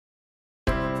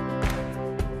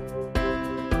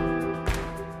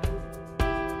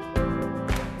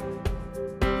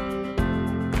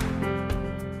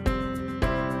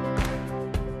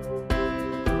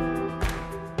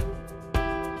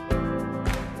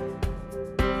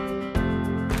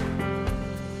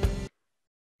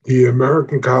The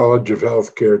American College of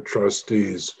Healthcare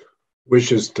Trustees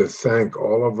wishes to thank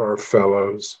all of our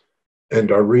fellows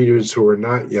and our readers who are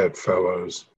not yet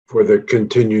fellows for their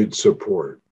continued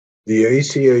support. The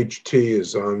ACHT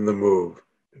is on the move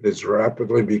and is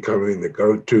rapidly becoming the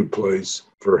go-to place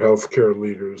for healthcare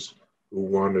leaders who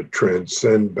want to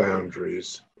transcend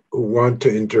boundaries, who want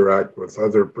to interact with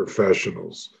other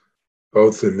professionals,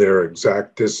 both in their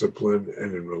exact discipline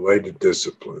and in related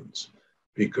disciplines,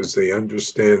 because they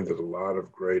understand that a lot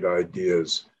of great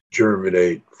ideas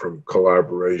germinate from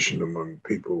collaboration among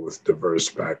people with diverse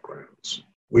backgrounds.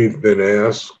 We've been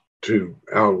asked to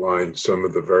outline some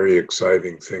of the very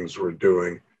exciting things we're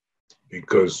doing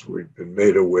because we've been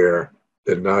made aware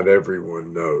that not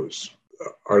everyone knows.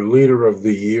 Our Leader of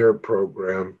the Year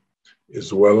program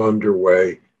is well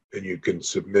underway, and you can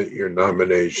submit your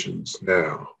nominations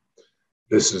now.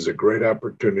 This is a great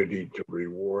opportunity to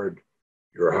reward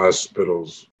your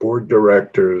hospital's board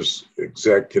directors,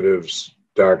 executives,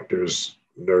 doctors,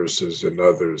 nurses, and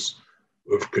others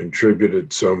who have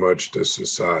contributed so much to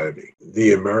society.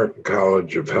 The American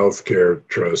College of Healthcare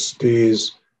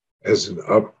Trustees has an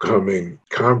upcoming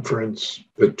conference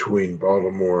between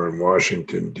Baltimore and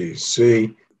Washington,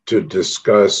 D.C. to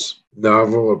discuss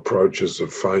novel approaches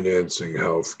of financing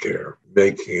healthcare,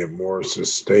 making it more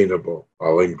sustainable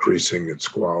while increasing its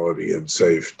quality and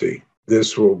safety.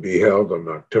 This will be held on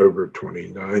October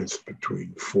 29th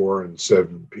between 4 and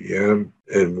 7 p.m.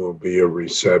 and will be a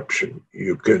reception.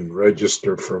 You can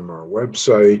register from our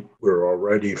website. We're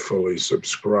already fully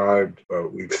subscribed,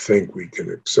 but we think we can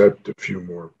accept a few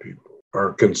more people.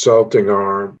 Our consulting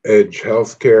arm, Edge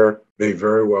Healthcare, may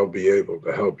very well be able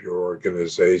to help your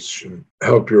organization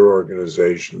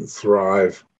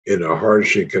thrive in a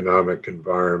harsh economic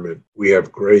environment. We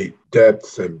have great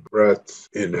depth and breadth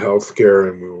in healthcare,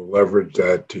 and we will leverage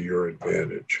that to your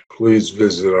advantage. Please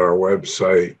visit our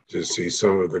website to see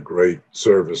some of the great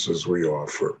services we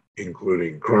offer,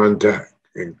 including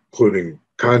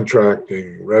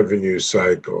contracting, revenue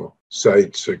cycle,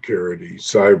 site security,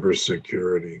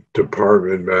 cybersecurity,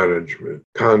 department management,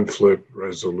 conflict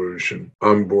resolution,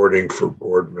 onboarding for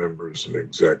board members and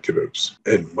executives,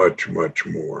 and much, much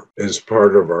more. As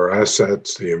part of our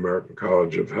assets, the American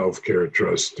College of Healthcare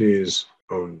Trustees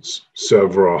owns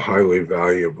several highly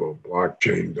valuable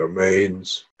blockchain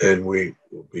domains, and we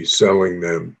will be selling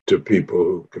them to people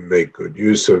who can make good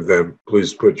use of them.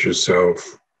 Please put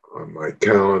yourself on my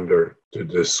calendar to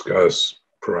discuss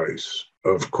price.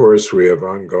 Of course, we have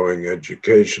ongoing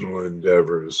educational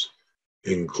endeavors,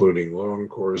 including long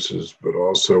courses, but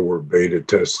also we're beta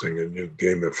testing a new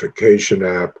gamification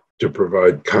app to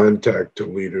provide contact to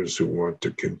leaders who want to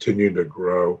continue to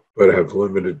grow, but have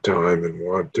limited time and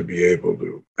want to be able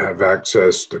to have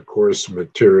access to course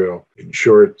material in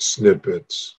short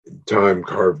snippets in time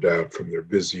carved out from their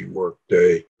busy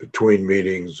workday between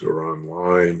meetings or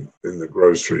online in the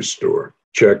grocery store.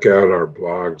 Check out our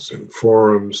blogs and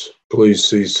forums. Please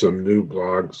see some new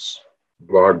blog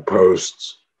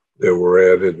posts that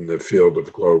were added in the field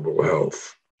of global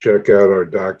health. Check out our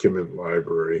document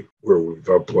library, where we've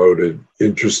uploaded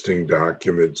interesting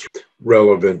documents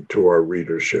relevant to our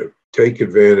readership. Take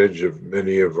advantage of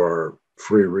many of our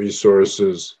free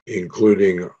resources,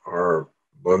 including our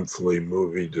monthly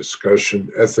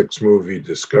ethics movie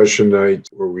discussion nights,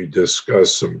 where we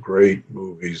discuss some great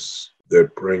movies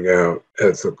that bring out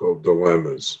ethical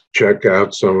dilemmas. Check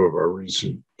out some of our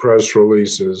recent press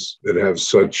releases that have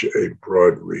such a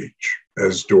broad reach,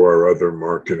 as do our other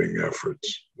marketing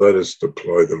efforts. Let us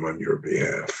deploy them on your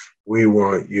behalf. We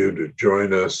want you to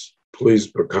join us. Please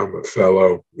become a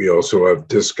fellow. We also have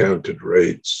discounted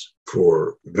rates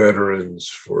for veterans,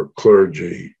 for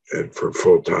clergy, and for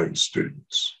full-time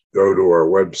students. Go to our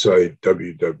website,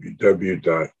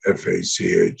 www.facht.org,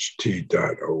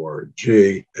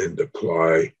 and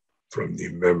apply from the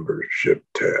membership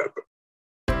tab.